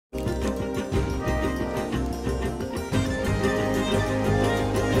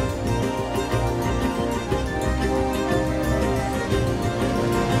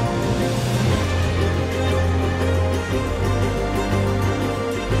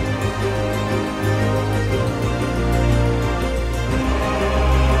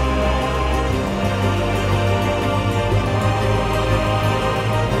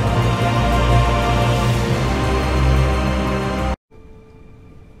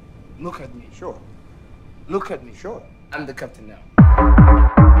Look at me. Sure. Look at me. Sure. I'm the captain now.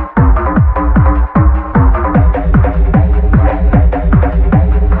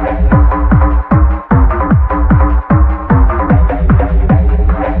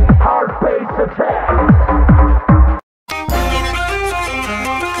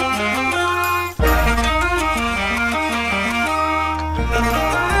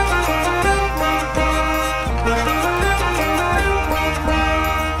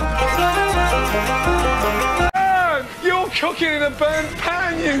 Cooking in a burnt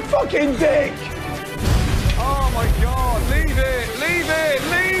pan, you fucking dick! Oh my god, leave it, leave it,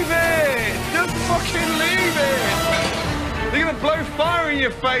 leave it! Just fucking leave it! You're gonna blow fire in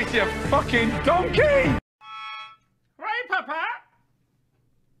your face, you fucking donkey! Right, Papa?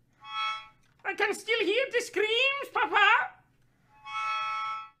 I can still hear the screams, Papa!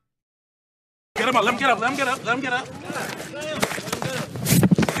 Get him up, let him get up, let him get up, let him get up.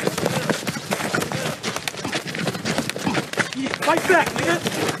 Fight back, nigga!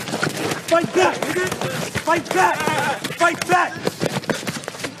 Fight back, nigga! Fight back! Fight back!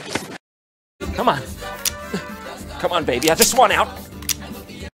 Come on. Come on, baby, I just want out.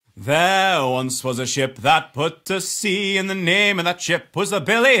 There once was a ship that put to sea, and the name of that ship was the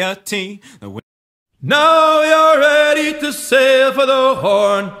Billy o' Tea. Now you're ready to sail for the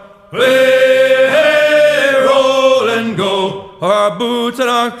Horn. Way, roll and go. Our boots and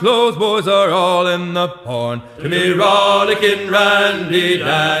our clothes, boys, are all in the pond. To be rollicking randy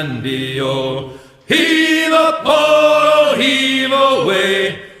dandy, oh. Heave a pole, heave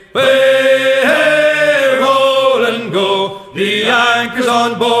away. Way, hey, roll and go. The anchor's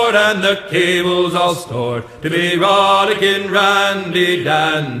on board and the cable's all stored. To be rollicking randy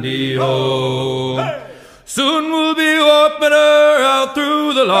dandy, oh. Hey. Soon we'll be warping her out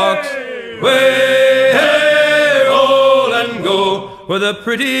through the locks. Way, hey, roll and go. Where the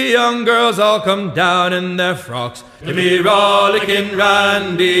pretty young girls all come down in their frocks. To be rollicking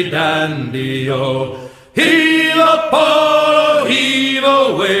randy dandy, oh. Heave a pole, heave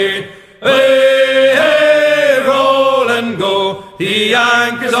away. Way, hey, roll and go. The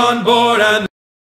anchor's on board and